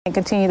And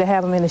continue to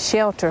have them in a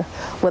shelter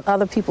with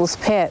other people's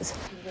pets.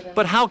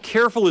 But how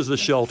careful is the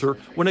shelter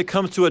when it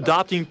comes to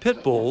adopting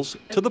pit bulls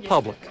to the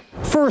public?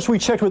 First, we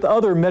checked with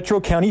other Metro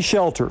County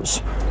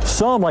shelters.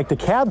 Some, like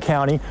DeKalb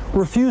County,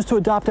 refuse to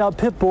adopt out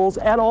pit bulls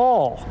at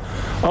all.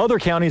 Other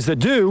counties that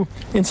do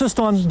insist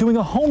on doing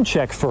a home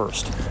check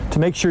first to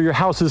make sure your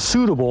house is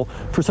suitable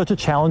for such a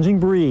challenging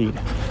breed.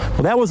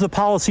 Well, that was the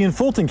policy in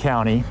Fulton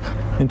County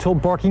until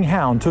Barking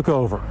Hound took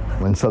over.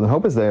 When Southern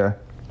Hope was there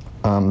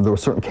were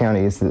certain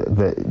counties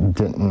that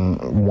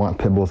didn't want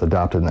pit bulls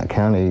adopted in that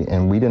county,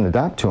 and we didn't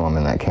adopt to them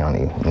in that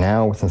county.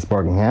 Now, since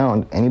Barking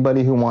Hound,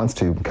 anybody who wants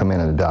to come in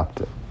and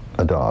adopt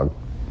a dog,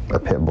 a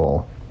pit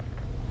bull.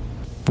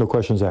 No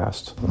questions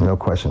asked. No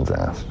questions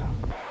asked.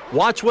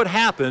 Watch what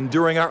happened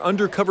during our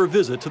undercover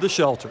visit to the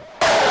shelter.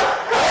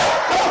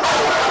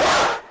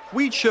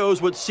 We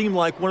chose what seemed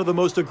like one of the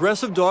most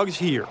aggressive dogs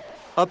here,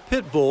 a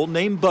pit bull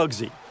named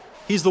Bugsy.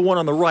 He's the one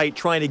on the right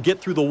trying to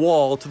get through the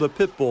wall to the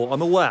pit bull on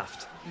the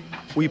left.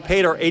 We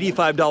paid our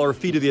 $85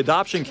 fee to the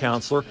adoption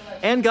counselor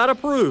and got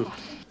approved.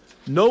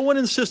 No one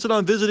insisted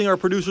on visiting our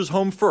producer's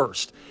home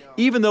first,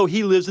 even though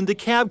he lives in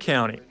DeKalb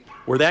County,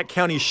 where that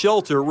county's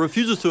shelter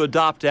refuses to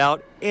adopt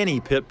out any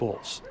pit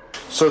bulls.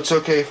 So it's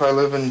okay if I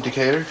live in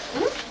Decatur?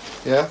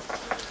 Mm-hmm.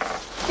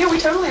 Yeah? Yeah, we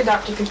totally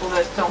adopt to people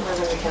that don't live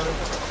in the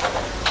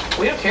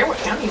county. We don't care what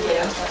county you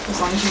live,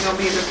 as long as you're going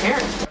to be a good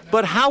parent.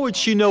 But how would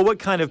she know what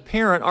kind of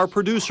parent our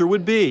producer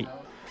would be?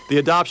 The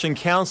adoption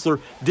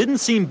counselor didn't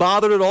seem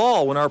bothered at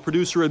all when our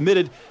producer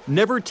admitted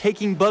never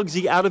taking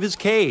Bugsy out of his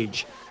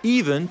cage,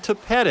 even to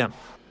pet him.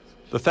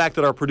 The fact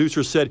that our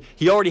producer said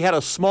he already had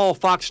a small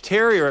fox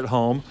terrier at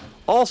home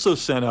also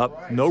sent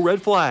up no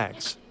red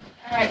flags.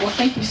 All right, well,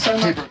 thank you so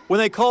much. When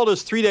they called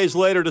us 3 days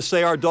later to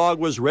say our dog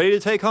was ready to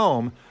take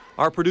home,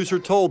 our producer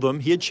told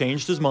them he had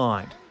changed his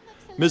mind.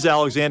 Ms.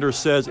 Alexander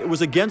says it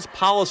was against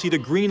policy to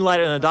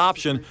greenlight an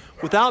adoption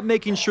without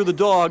making sure the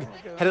dog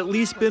had at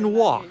least been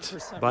walked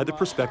by the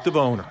prospective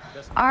owner.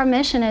 Our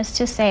mission is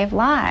to save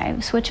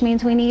lives, which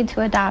means we need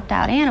to adopt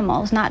out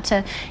animals, not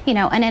to,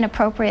 an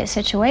inappropriate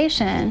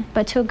situation,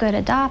 but to a good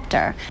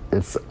adopter.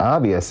 It's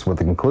obvious what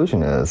the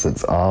conclusion is.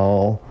 It's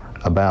all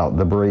about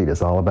the breed.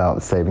 It's all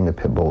about saving the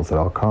pit bulls at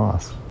all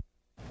costs.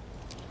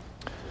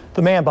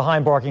 The man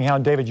behind Barking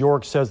Hound, David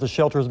York, says the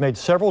shelter has made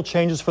several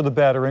changes for the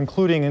better,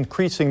 including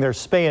increasing their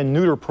spay and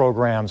neuter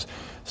programs.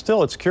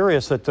 Still, it's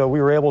curious that we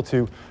were able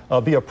to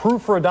be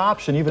approved for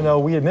adoption, even though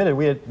we admitted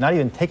we had not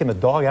even taken the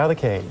dog out of the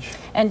cage.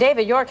 And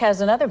David York has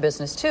another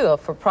business, too, a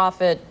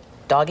for-profit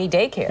doggy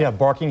daycare. Yeah,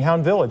 Barking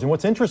Hound Village. And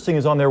what's interesting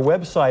is on their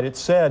website it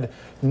said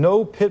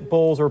no pit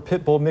bulls or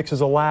pit bull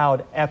mixes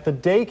allowed at the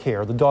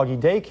daycare, the doggy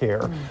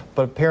daycare.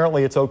 But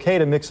apparently it's okay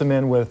to mix them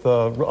in with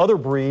other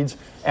breeds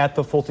at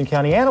the Fulton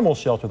County Animal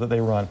Shelter that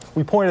they run.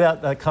 We pointed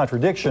out that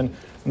contradiction.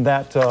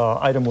 That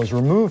item was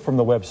removed from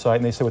the website,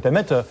 and they said what they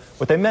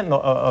meant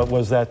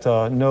was that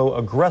no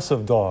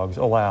aggressive dogs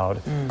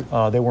allowed.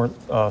 They weren't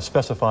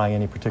specifying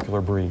any particular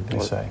breed, they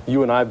say.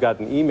 You and I have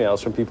gotten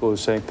emails from people who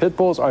say pit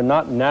bulls are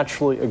not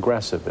naturally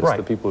aggressive. It's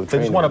the people who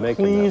train them to make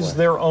them that way. They just want to please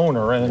their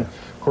owner, and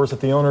of course, if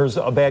the owner's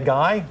a bad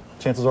guy,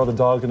 chances are the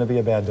dog's going to be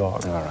a bad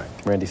dog. All right,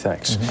 Randy,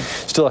 thanks.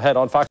 Still ahead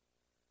on Fox.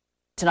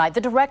 Tonight,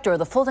 the director of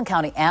the Fulton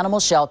County Animal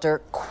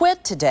Shelter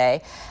quit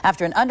today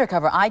after an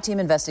undercover I-Team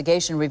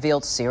investigation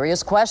revealed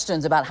serious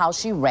questions about how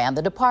she ran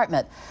the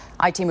department.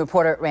 I-Team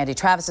reporter Randy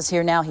Travis is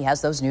here now. He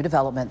has those new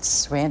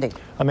developments. Randy.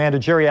 Amanda,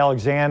 Gere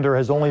Alexander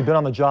has only been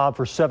on the job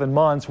for 7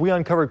 months. We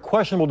uncovered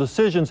questionable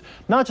decisions,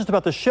 not just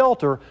about the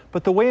shelter,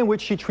 but the way in which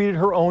she treated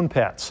her own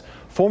pets.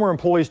 Former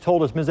employees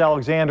told us Ms.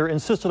 Alexander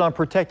insisted on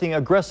protecting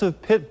aggressive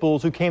pit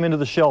bulls who came into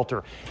the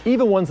shelter,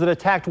 even ones that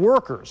attacked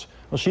workers.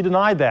 Well, she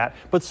denied that,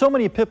 but so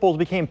many pit bulls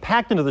became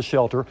packed into the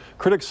shelter,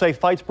 critics say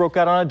fights broke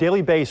out on a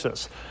daily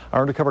basis.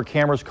 Our undercover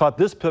cameras caught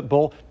this pit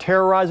bull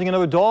terrorizing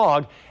another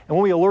dog, and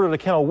when we alerted a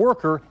kennel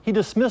worker, he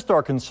dismissed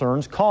our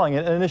concerns, calling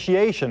it an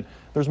initiation.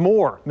 There's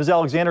more. Ms.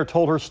 Alexander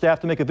told her staff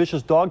to make a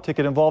vicious dog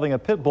ticket involving a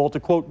pit bull to,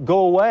 quote, go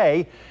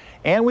away.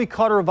 And we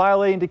caught her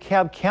violating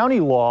DeKalb County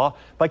law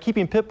by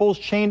keeping pit bulls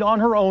chained on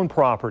her own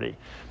property.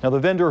 Now, the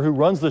vendor who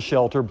runs the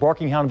shelter,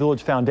 Barking Hound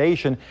Village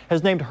Foundation,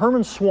 has named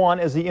Herman Swan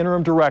as the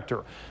interim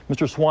director.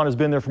 Mr. Swan has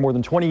been there for more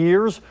than 20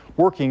 years,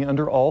 working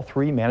under all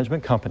 3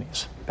 management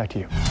companies. Back to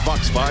you.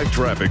 Fox 5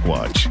 Traffic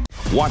Watch.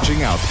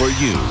 Watching out for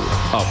you.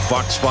 A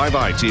Fox 5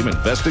 I-Team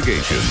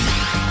investigation.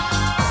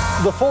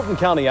 The Fulton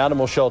County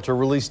Animal Shelter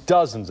released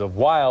dozens of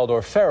wild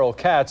or feral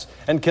cats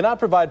and cannot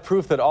provide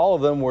proof that all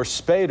of them were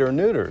spayed or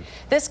neutered.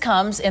 This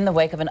comes in the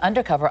wake of an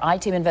undercover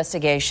I-Team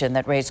investigation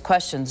that raised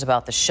questions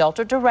about the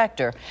shelter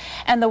director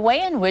and the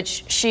way in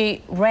which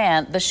she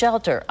ran the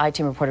shelter.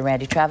 I-Team reporter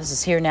Randy Travis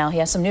is here now. He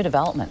has some new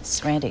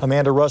developments. Randy.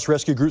 Amanda, Russ,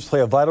 rescue groups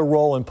play a vital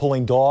role in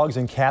pulling dogs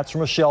and cats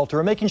from a shelter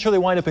and making sure they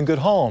wind up in good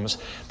homes.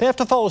 They have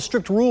to follow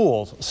strict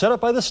rules set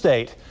up by the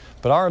state,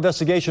 but our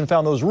investigation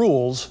found those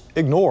rules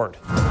ignored.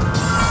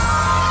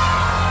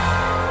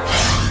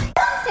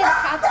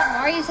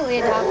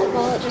 easily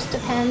adoptable. It just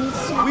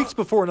depends. Weeks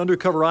before an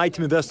undercover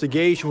I-Team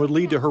investigation would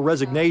lead to her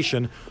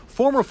resignation,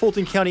 former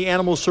Fulton County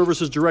Animal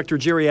Services Director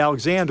Gere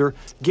Alexander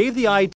gave the I-Team